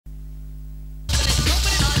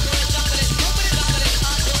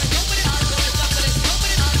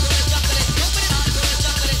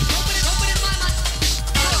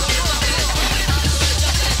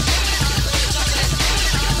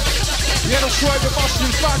right, we're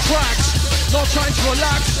busting fat tracks. No time to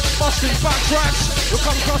relax, busting fat tracks. We'll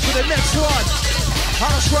come across to the next one.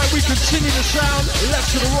 That's right, we continue the sound.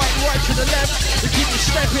 Left to the right, right to the left. We keep it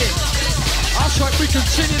stepping. That's right, we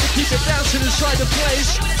continue to keep it dancing inside the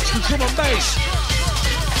place. It's the drum and bass.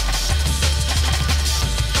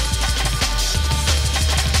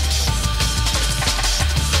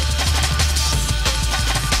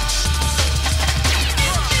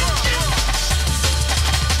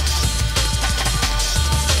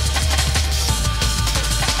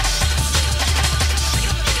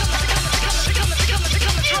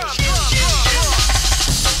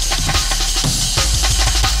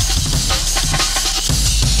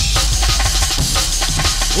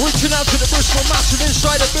 Reaching out to the Bristol Massive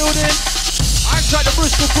inside the building, outside the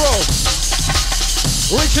Bristol Crow.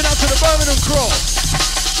 Reaching out to the Birmingham Crow.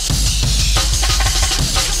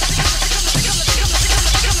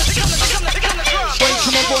 Wait to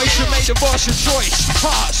my voice, you make the boss a choice.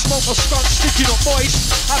 Heart, smoke or skunk, sticky not voice.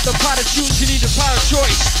 Have the powder juice, you need the power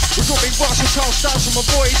choice. We're dropping versatile styles from my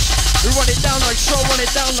voice. We run it down like so, run it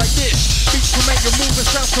down like this. Beats to make your move and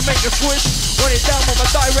sounds to make your twist. Run it down with a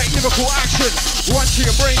direct lyrical action. Run to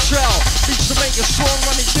your brain cell. Beats to make you strong,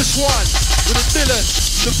 running this one. With a Dylan,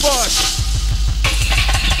 the first.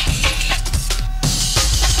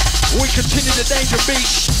 We continue the danger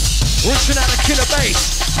beats. Reaching out a killer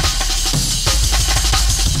bass.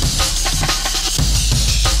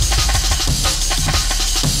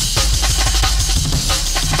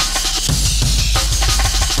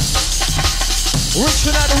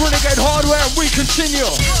 Reaching out the renegade hardware and we continue.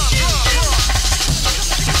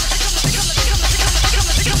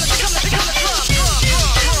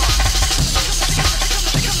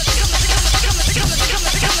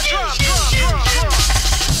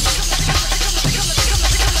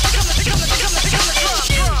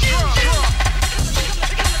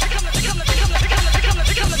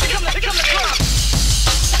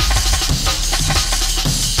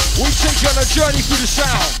 We take you on a journey through the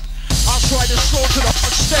sound. Outside the soul to the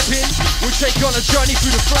hard step in. We'll take you on a journey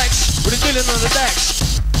through the flex with a Dylan on the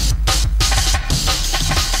decks.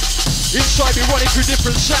 Inside we're running through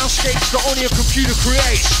different soundscapes that only a computer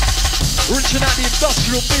creates. Reaching out the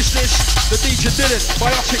industrial business, the DJ Dylan,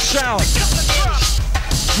 biotic sound.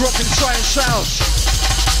 Dropping science sounds.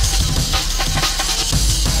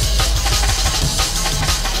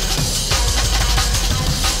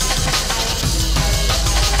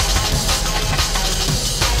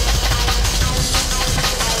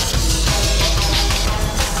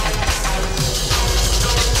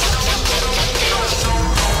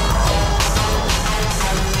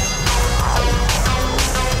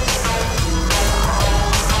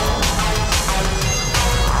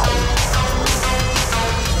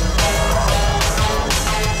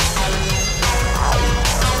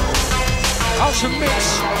 A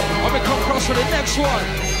mix. I'm gonna come across for the next one.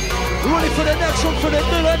 Ready for the next one for the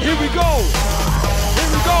Dylan? Here we go. Here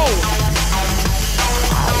we go.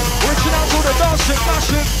 Reaching out to the dancing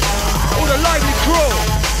massive, all the lively crew.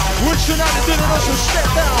 Reaching out to Dylan us a step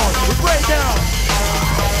down, we break down.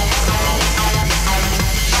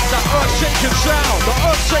 That earth shaking sound, the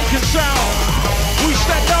earth shaking sound. We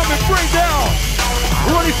step down and break down.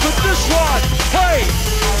 Ready for this one? Hey.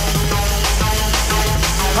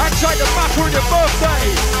 Outside the back on your birthday.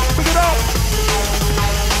 Pick it up.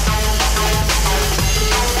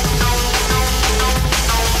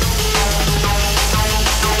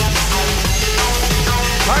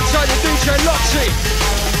 Outside the DJ Loxy.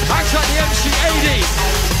 Outside the MC80.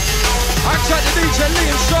 Outside the DJ Lee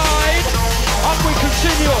inside. Up we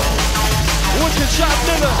continue. Wicked shout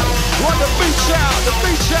Dylan. Run the beach out, the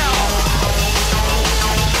beach out.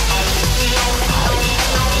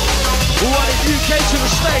 Running UK to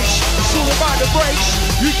the States, it's all about the breaks.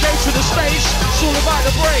 UK to the States, it's all about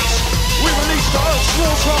the breaks. We release the earth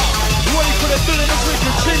slaughter, ready for the Dylan as we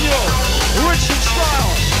continue. Rich in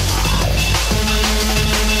style.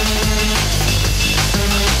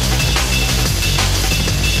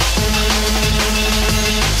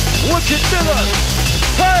 Wicked Dylan.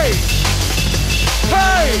 Hey!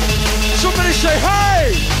 Hey! Somebody say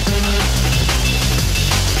hey!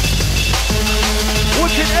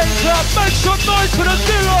 Wicked A-Club, make some noise for the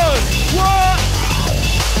Dylan! What?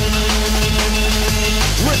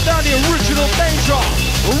 Rip down the original danger,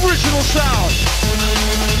 original sound.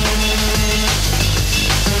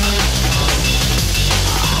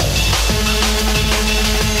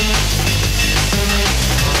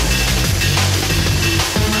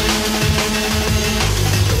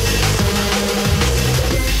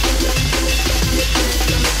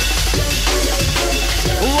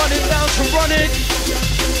 Run it down to run it.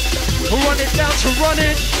 Run it down to run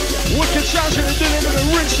it. Wicked sounds in the Dylan and the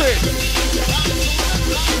rinsing.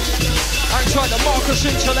 Outside the Marcus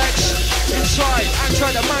Intellects. Inside,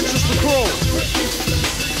 outside the Manchester Crawl.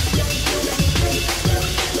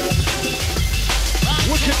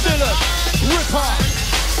 Wicked Dylan, Ripper.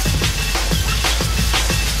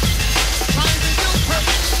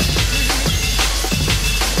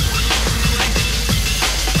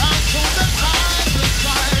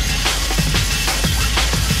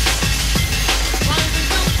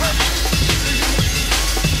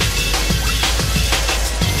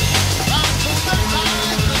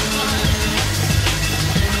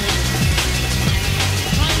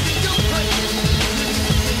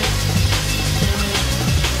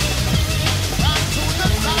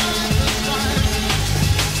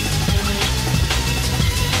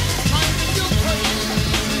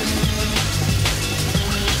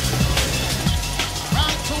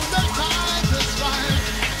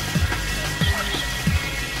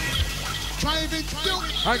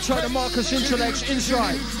 Outside the Marcus Intellects,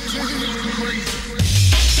 inside.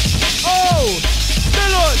 Oh!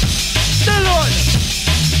 Dylan! Dylan!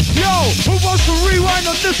 Yo, who wants to rewind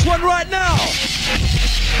on this one right now?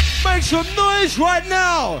 Make some noise right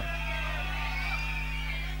now!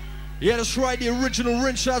 Yeah, that's right, the original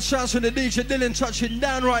rinse out sounds from the DJ Dylan touching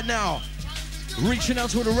down right now. Reaching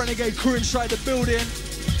out to the renegade crew inside the building.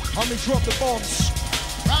 I'm gonna drop the bombs.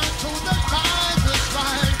 Round to the time is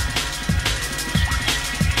right.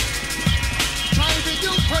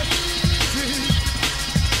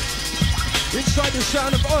 Inside the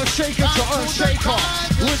sound of Earthshaker to Earthshaker.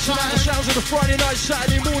 Rinsing out the sounds of the Friday night,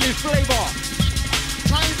 Saturday morning flavor.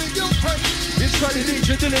 Inside the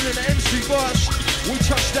DJ Dylan and the MC Boss, we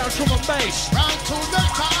touch down drum and bass.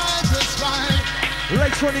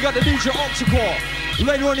 Later on you got the DJ Opticore.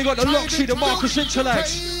 Later on you got the Loxy, the Marcus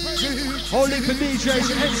Intellects. Whole heap of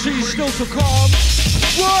DJs, MCs still to come.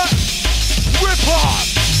 What? Rip on!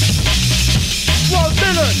 Well,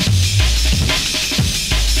 Dylan!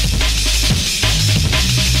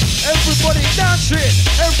 Everybody dancing!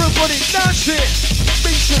 Everybody dancing!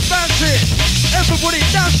 Beats advancing! Everybody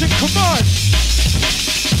dancing, come on!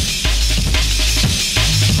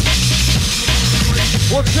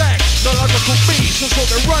 What's that? The logical beats, that's what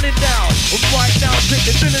they're running down. And right now, take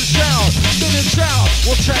the Dylan sound. Dylan sound.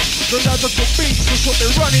 What's that? The logical beats, that's what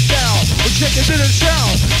they're running down. And take the Dylan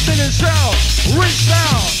sound. Dylan sound. Rinse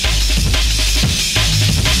down.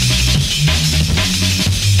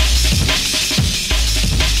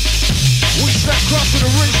 We step across with the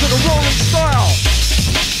rinse to the rolling style.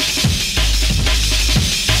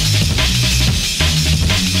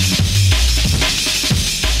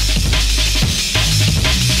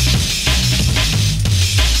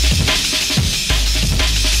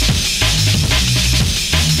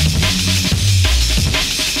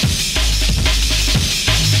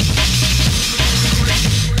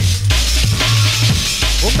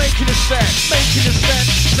 Making a step,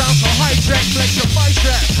 sounds so hijack, flex your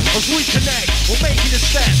bicep. As we connect, we're making a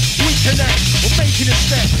step, we connect, we're making a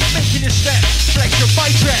step, flex your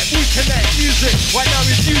bicep, we connect, music, right now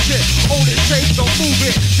is music, hold it safe, don't move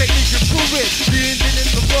it, technique improve it, the engine in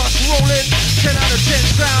the bus rolling, 10 out of 10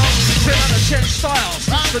 sound, 10 out of 10 styles,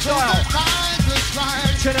 that's the dial,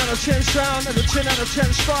 10 out of 10 sound and a 10 out of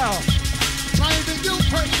 10 style,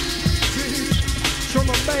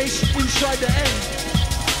 drum and bass inside the end.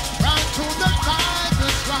 To the time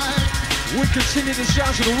is right. We continue the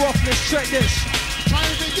sounds of the roughness, check this.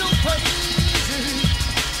 Driving you crazy.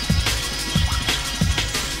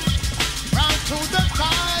 Round to the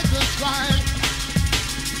time is right.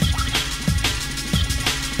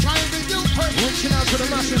 Driving you crazy. Reaching out to the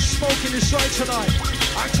masses smoking inside tonight.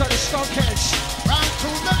 Outside the skunkheads. Round to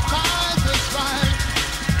the time is right.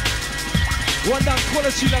 One down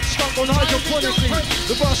quality like skunk on hydroponically.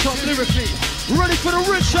 The bars up lyrically. Ready for the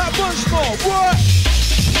rinse out once more. What?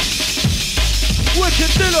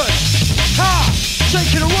 Wicked Dylan. Ha!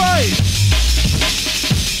 Take it away.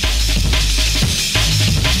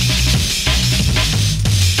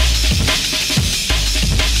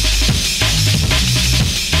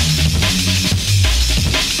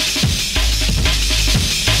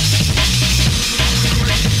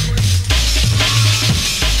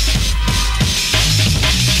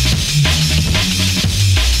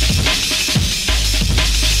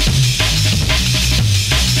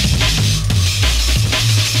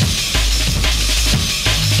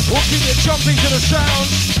 Jumping to the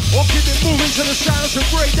sounds, or keep it moving to the sounds and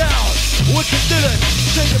break down. Wicked Dylan,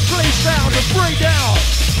 take the place down and break down.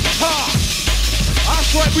 Ha!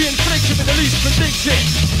 That's right, we inflict it with the least predicted.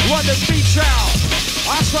 Run the beats out.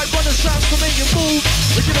 That's right, run the sounds to make it move.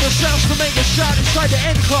 We give it the sounds to make it shout inside the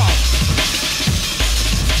end club.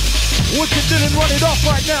 Wicked Dylan, run it off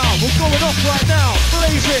right now. We're going off right now.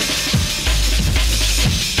 Blazing.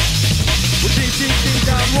 We're deep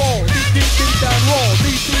down roll. Deep down roll.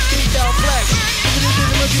 Deep down flex.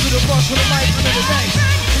 We'll give you the boss for the mic and the next.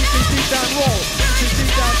 Deep down roll.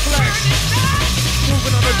 Deep down flex.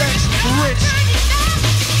 Moving on the decks. Rich.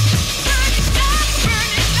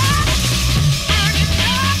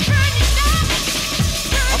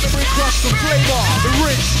 I'm gonna cross the flavor. The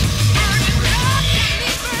rich.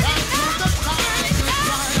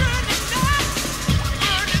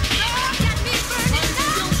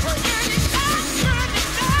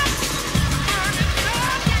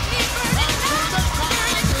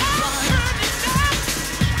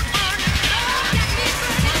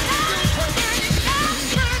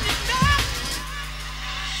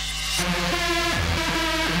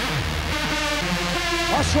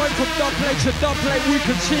 That's right, from dub plate to dub plate, we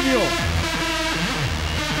continue.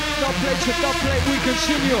 Dub plate to dub plate, we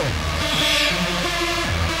continue.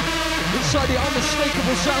 Inside the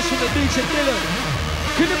unmistakable sounds from the DJ Dylan.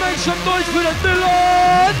 Can you make some noise for the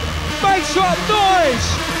Dylan? Make some noise!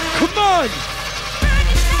 Come on!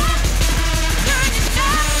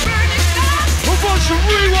 Who wants a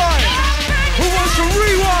rewind? Who wants a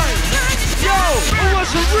rewind? Yo, who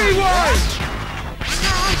wants a rewind?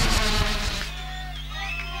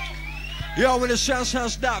 Yo, when the sound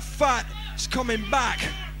sounds that fat, it's coming back.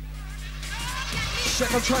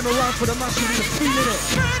 Second time around for the massive that are feeling it.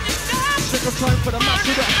 Second time for the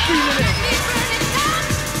massive that are feeling it.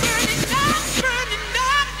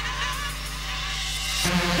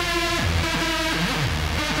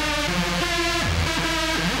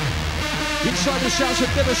 Inside the sounds of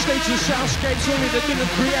devastating soundscapes only the Dylan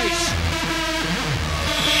creates.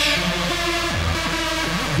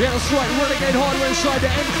 Yeah, that's right, Renegade Hardware inside the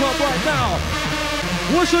N Club right now.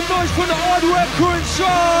 What's the noise for the hardware crew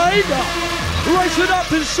inside? Raise it up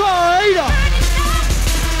inside.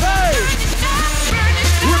 Hey!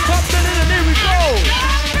 Rip up the lid and here we go.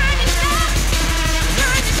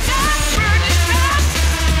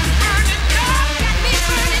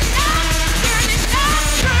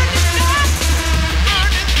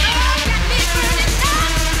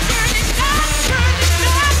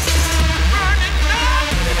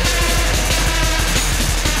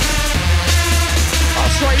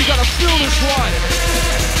 That's right, you gotta feel this one.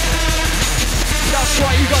 That's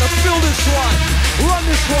right, you gotta feel this one. Run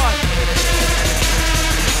this one.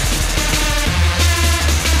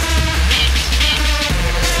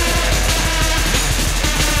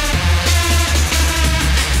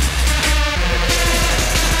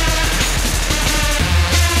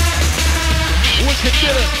 Wicked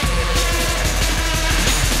Dylan.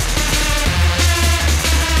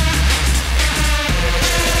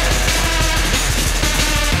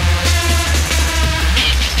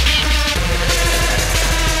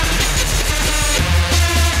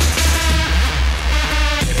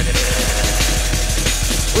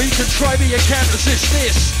 Well, you can try but you can't resist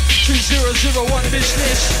this. 2001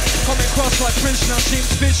 business. Coming across like Prince now seems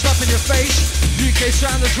pitched up in your face. UK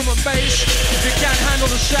sound of drum and bass. If you can't handle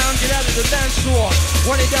the sound, get out of the dance floor.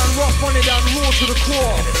 Run it down rough, run it down raw to the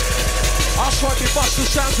core. I'll try to bust the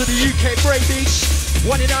sounds of the UK break beats.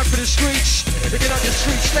 Run it out for the streets. Picking up your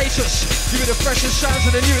street status. Give it the freshest sounds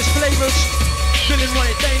and the newest flavors. Dylan run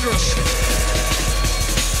it dangerous.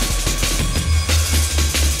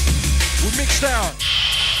 We mixed out.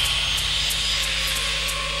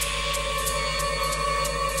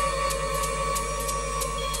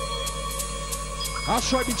 I'll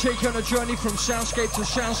try to take you on a journey from soundscape to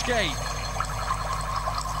soundscape.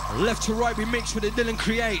 Left to right we mix with the Dylan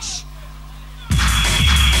creates.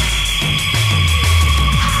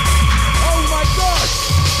 Oh my gosh!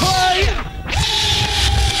 Play!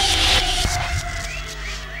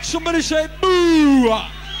 Somebody say boo!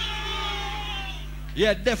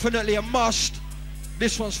 Yeah, definitely a must.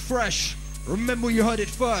 This one's fresh. Remember you heard it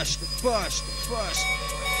first. First.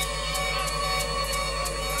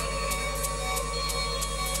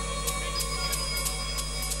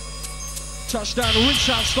 Touchdown, rinse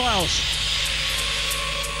out styles.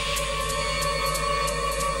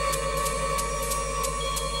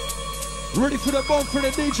 Ready for the bomb for the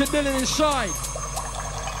DJ Dylan inside.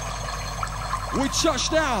 We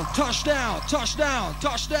touchdown, touchdown, touchdown,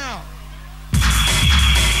 touchdown.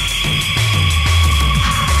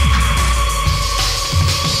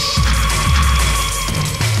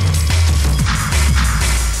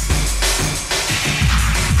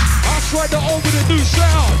 I tried to open the new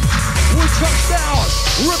sound. We touchdown,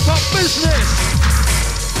 rip up business.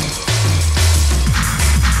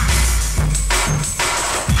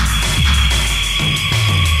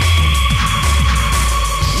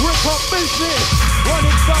 Rip up business. Run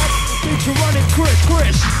it back,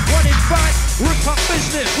 Chris, running back, rip up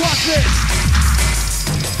business, watch this.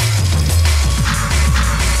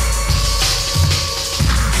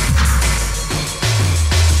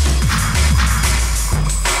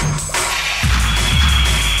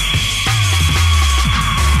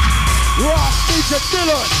 Rock, DJ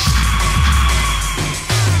Dylan.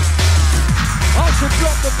 Also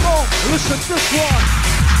drop the bomb, listen to this one.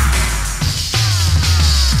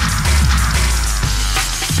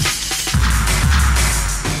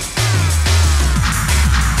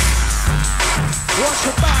 Watch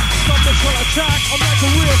your back, stop this on attack. I'm like a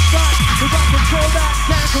real stack, cause I control that,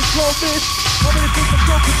 can't control this. How many people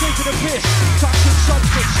go for taking a piss? Toxic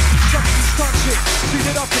substance toxic. Speed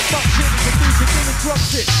it up and bumps it, it's a music and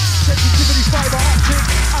drops it. Sensitivity fiber optic,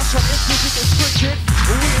 outside implicit and stringent.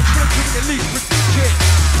 But we inflict it at least repeat it.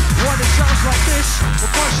 One that sounds like this, a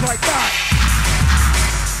bunch like that.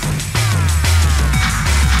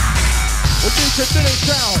 What DJ Dylan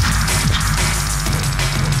sound?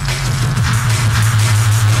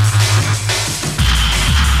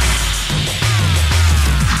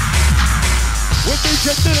 What DJ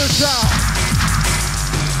Dylan sound?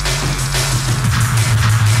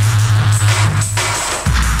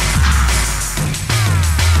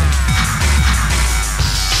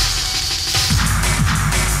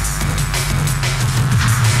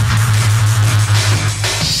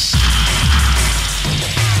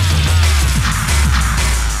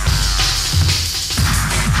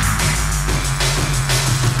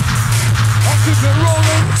 Keep it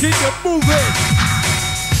rolling, keep it moving.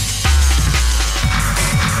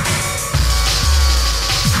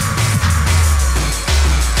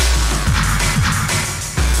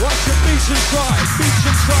 Watch the beats inside, beats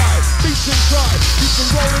inside, beats inside. Keep it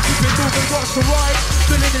rolling, keep it moving, watch the ride.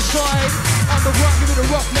 Feeling inside, on the rock, give it a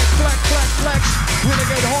rough neck, black, black, flex.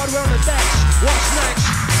 Renegade hardware on the decks. What's next?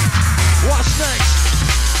 What's next?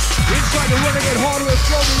 Inside the renegade hardware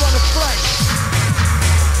flow, we run a flex.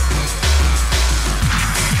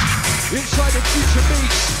 Inside the future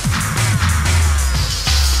beats.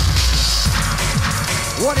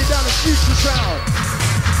 Running down the future sound.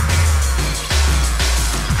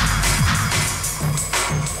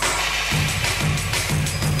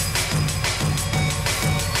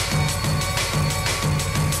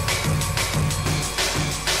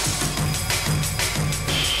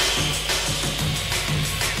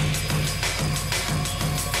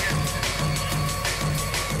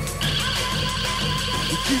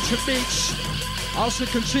 Future beats. Also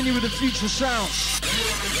continue with the future sounds.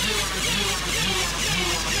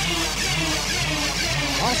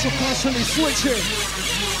 Also constantly switching.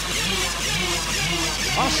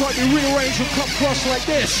 Also I can rearrange and come across like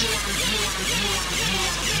this.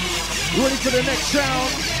 Ready for the next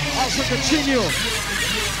sound. Also continue.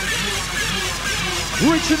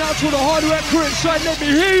 Reaching out to the hardware crew inside, let me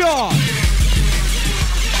hear ya.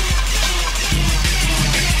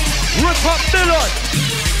 Rip up Dylan.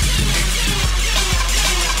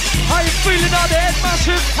 How you feeling out there,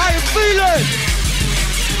 massive? How you feeling?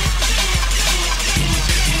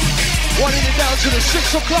 Running it down to the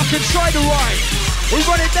 6 o'clock inside the right. We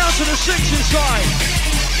run it down to the 6 inside.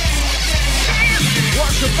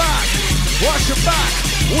 Watch your back. Watch your back.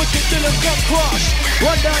 Wicked Dylan come cross.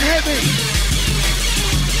 Run down heavy.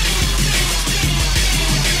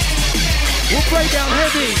 We'll break down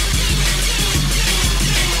heavy.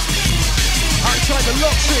 Outside the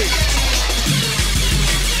Loxy.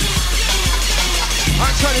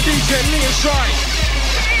 Outside the DJ Lee inside.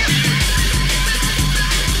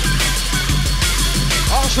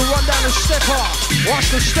 Also run down the stepper. Watch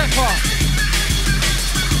the stepper.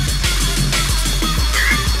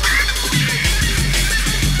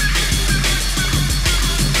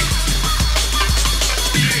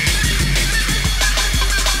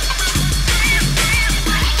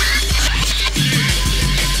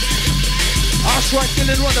 Right,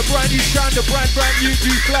 Dylan run a brand new sound, a brand new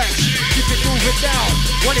flex. Keep it moving down,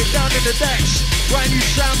 run it down in the decks. Brand new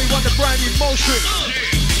sound, we want a brand new motion.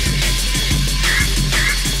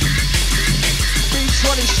 Beats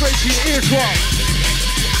running straight to your eardrum.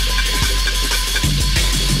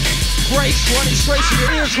 Brakes running straight to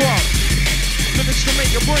your eardrum. Limits to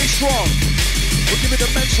make your brain strong. We'll give it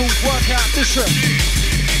a mental workout mission.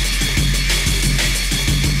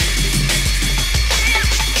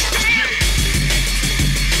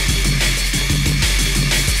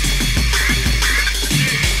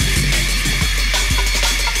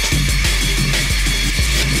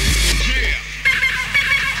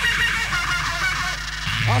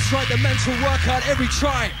 Try the mental workout every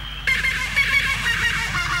time.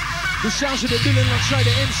 The sounds of the Dylan alongside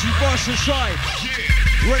the MC Boss inside.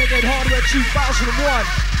 Renegade Hardware 2001.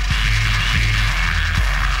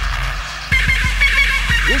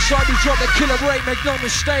 Inside we drop the killer rate, make no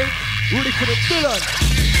mistake. Ready for the Dylan.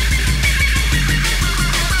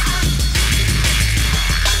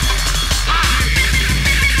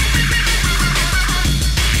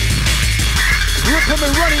 Rip him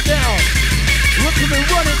and run it down. Rip him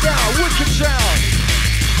and run it down. Wicked sound.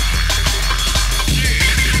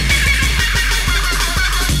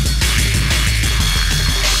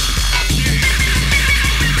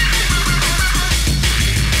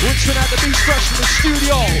 Rinsing out the beat fresh from the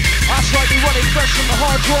studio. That's like we run it fresh from the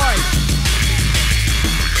hard drive.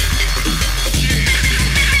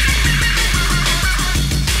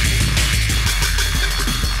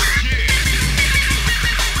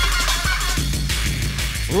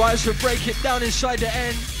 Right, so break it down inside the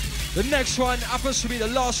end. The next one happens to be the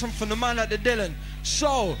last one from the man at the Dylan.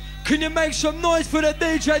 So, can you make some noise for the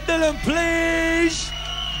DJ Dylan, please?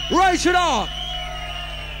 Raise it up.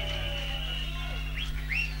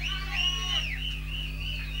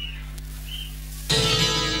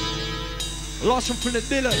 Last one from the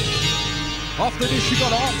Dylan. After this, you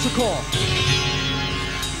got an optical.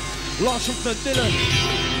 Last one from the Dylan.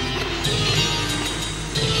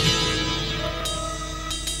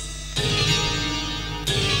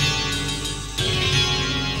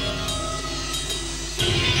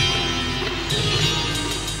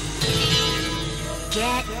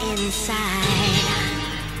 Get inside.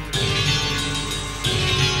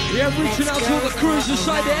 Yeah, reaching out to all the crews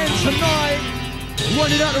inside the end tonight.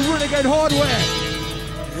 Running out the Renegade hardware.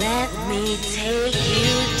 Let me take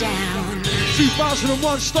you down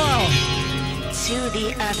 2001 style. to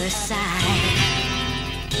the other side.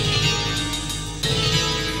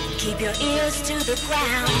 Keep your ears to the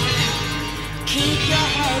ground. Keep your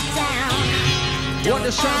head down. What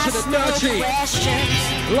the sounds of the dirty.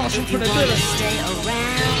 Lost him for the Dylan. Stay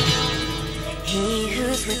around. He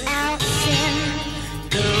who's without sin,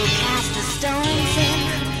 go cast the stones in.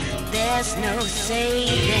 There's no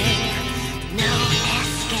saving, no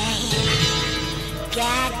escape.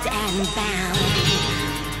 Gagged and bound.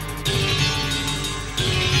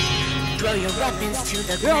 Throw your weapons to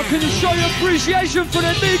the ground. Yo, can you show your appreciation for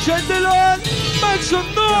the DJ Dylan? Make some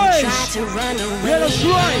noise! Try to run away. Yeah, that's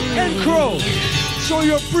right. End crow. Show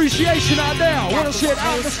your appreciation out there. I want to see an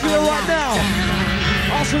atmosphere right now.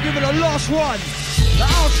 Also give it a last one. The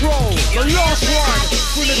outro. The last one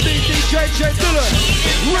from the DJ Dylan.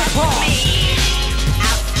 Rip off.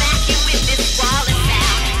 I'll smack you with this wall of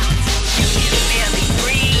sound. You can barely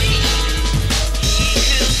breathe. He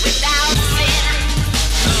who's without sin,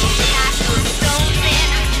 go cast those stones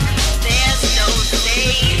in. There's no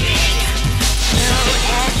saving, no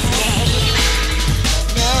escape,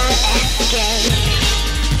 no escape.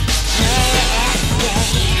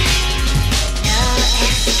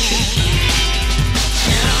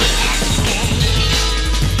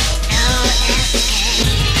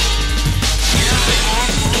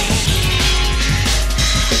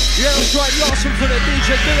 Yeah, that's right, last one for the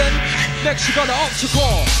DJ Dylan. Next you got the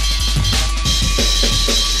optical.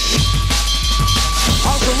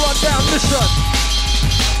 How's the rundown, listen.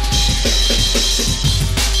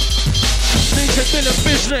 DJ Dylan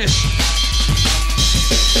business.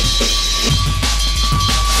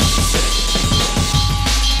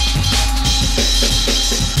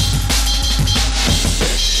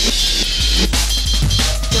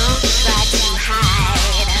 Don't try to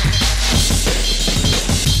hide.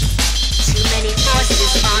 Too many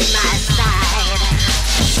forces on my side.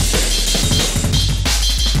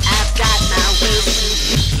 I've got my ways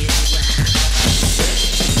to give you.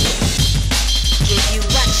 Give you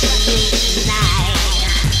what you need tonight.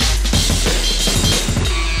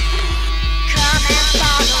 Come and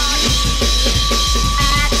follow me.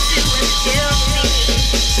 I too am guilty.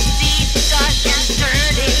 Deep, dark and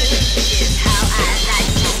dirty is how I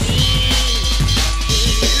like to be.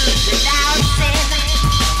 He who's without sin,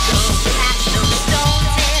 go cast those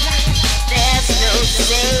stones in. There's no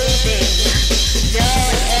saving, no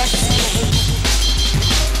escape,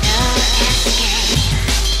 no escape,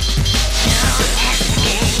 no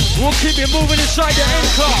escape. We'll keep it moving inside the end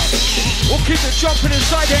club. We'll keep it jumping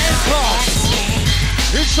inside the end club.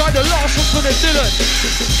 Inside the last one for the Dylan.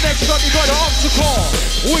 Next up you got the optical.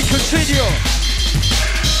 We continue.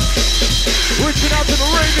 Reaching out to the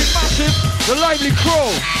raving massive, the lively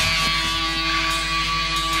crew.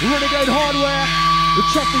 Renegade hardware, the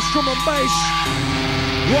toughest drum and bass.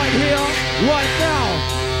 Right here, right now.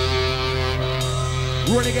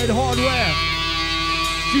 Renegade hardware.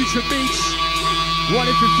 Future beats.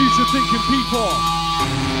 Running for future thinking people.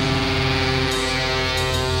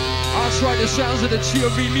 That's right, the sounds of the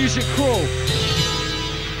TOV music crew.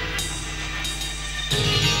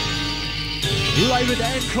 Live at the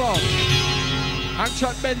end club.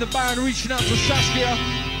 Hang Ben the Baron reaching out to Saskia.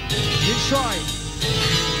 Inside.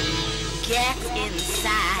 Get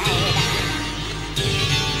inside.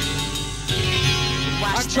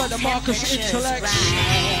 Hang the Marcus Intellects.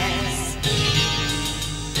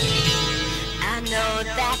 I know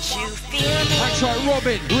that you feel me. Hang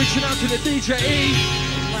Robin reaching out to the DJ E.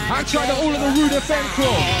 Hang to all of the Rude FM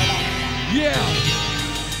crew. Yeah.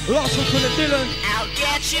 Last one for the Dylan. I'll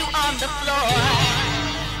get you on the floor.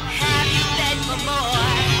 Have you beg for more?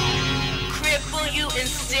 Cripple you in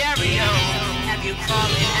stereo. Have you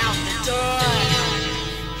crawling out the door?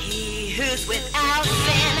 He who's without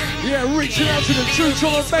sin. Yeah, reaching out to the true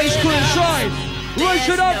tone and bass crew inside.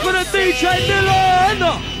 Reaching out for the DJ Dylan.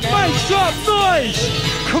 Make some noise.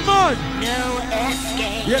 Come on. No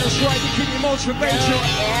escape. Yeah, that's right. You keep me motivated.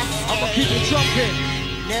 I'ma keep you jumping.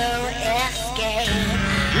 No escape.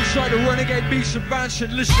 Inside the Renegade Beats and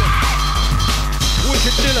Mansion, listen.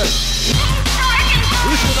 Wicked Dylan.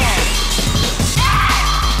 Listen up.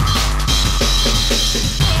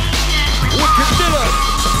 Wicked Dylan.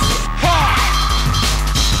 Ha!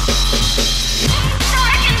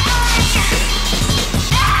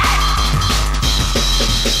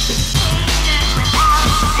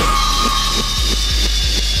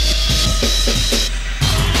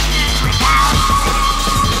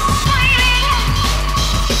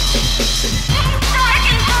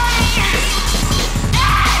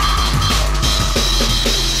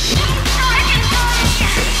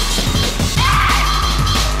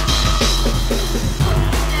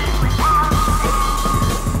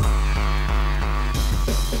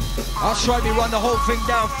 I'll try me run the whole thing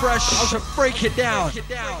down fresh. I'll just break it down.